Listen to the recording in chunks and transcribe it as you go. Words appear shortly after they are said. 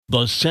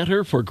The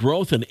Center for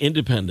Growth and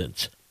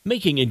Independence,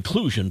 making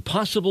inclusion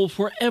possible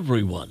for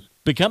everyone.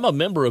 Become a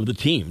member of the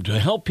team to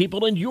help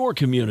people in your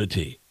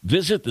community.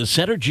 Visit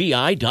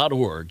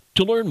thecentergi.org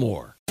to learn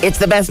more. It's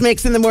the best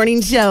mix in the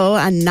morning show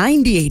on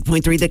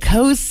 98.3 The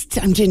Coast.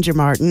 I'm Ginger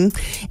Martin,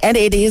 and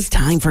it is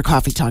time for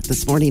Coffee Talk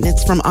this morning.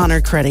 It's from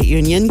Honor Credit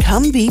Union.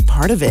 Come be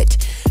part of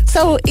it.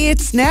 So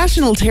it's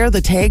National Tear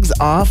the Tags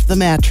Off the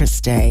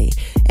Mattress Day.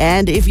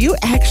 And if you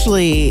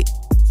actually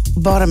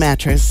bought a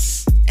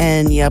mattress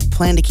and you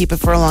plan to keep it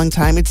for a long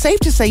time, it's safe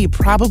to say you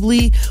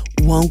probably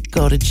won't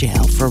go to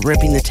jail for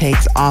ripping the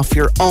tags off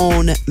your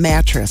own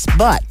mattress.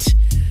 But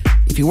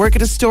if you work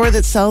at a store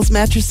that sells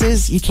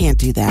mattresses, you can't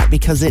do that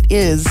because it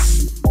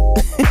is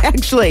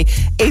actually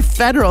a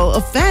federal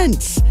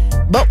offense.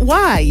 But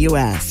why, you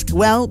ask?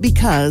 Well,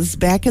 because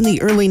back in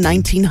the early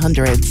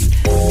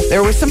 1900s,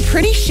 there were some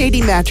pretty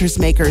shady mattress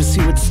makers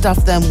who would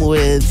stuff them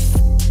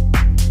with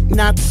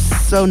not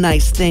so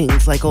nice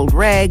things like old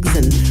rags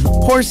and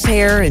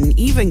horsehair and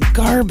even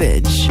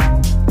garbage.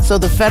 So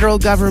the federal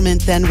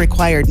government then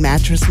required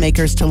mattress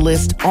makers to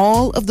list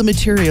all of the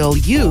material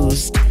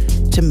used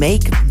to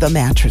make the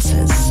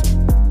mattresses.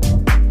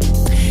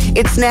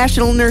 It's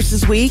National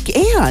Nurses Week,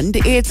 and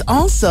it's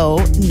also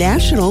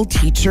National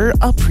Teacher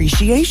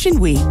Appreciation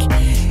Week.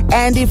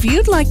 And if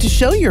you'd like to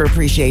show your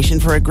appreciation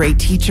for a great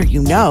teacher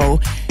you know,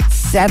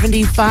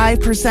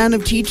 75%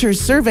 of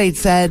teachers surveyed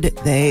said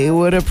they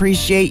would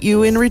appreciate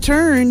you in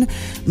return.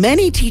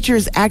 Many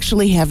teachers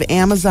actually have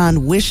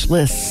Amazon wish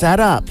lists set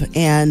up,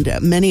 and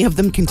many of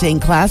them contain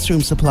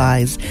classroom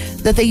supplies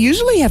that they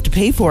usually have to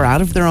pay for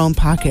out of their own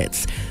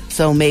pockets.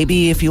 So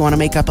maybe if you want to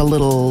make up a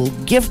little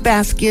gift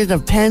basket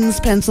of pens,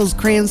 pencils,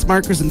 crayons,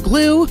 markers, and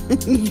glue,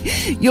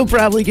 you'll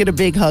probably get a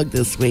big hug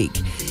this week.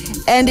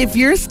 And if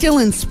you're still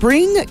in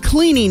spring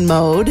cleaning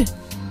mode,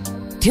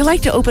 do you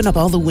like to open up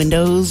all the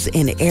windows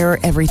and air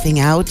everything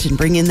out and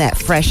bring in that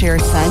fresh air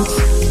scent?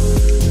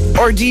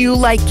 Or do you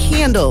like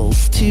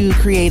candles to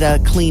create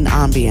a clean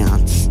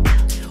ambiance?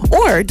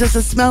 Or does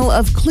the smell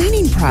of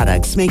cleaning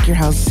products make your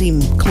house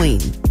seem clean?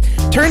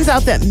 Turns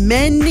out that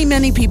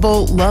many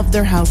people love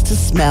their house to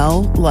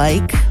smell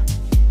like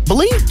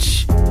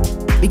bleach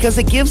because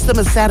it gives them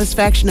a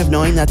satisfaction of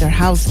knowing that their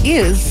house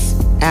is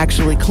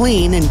actually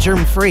clean and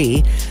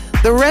germ-free.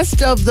 The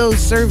rest of those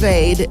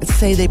surveyed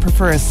say they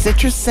prefer a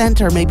citrus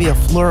scent or maybe a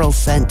floral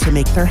scent to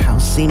make their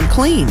house seem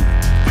clean.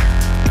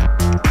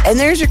 And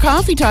there's your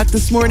Coffee Talk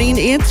this morning.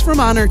 It's from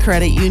Honor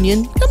Credit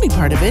Union. Come be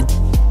part of it.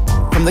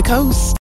 From the Coast.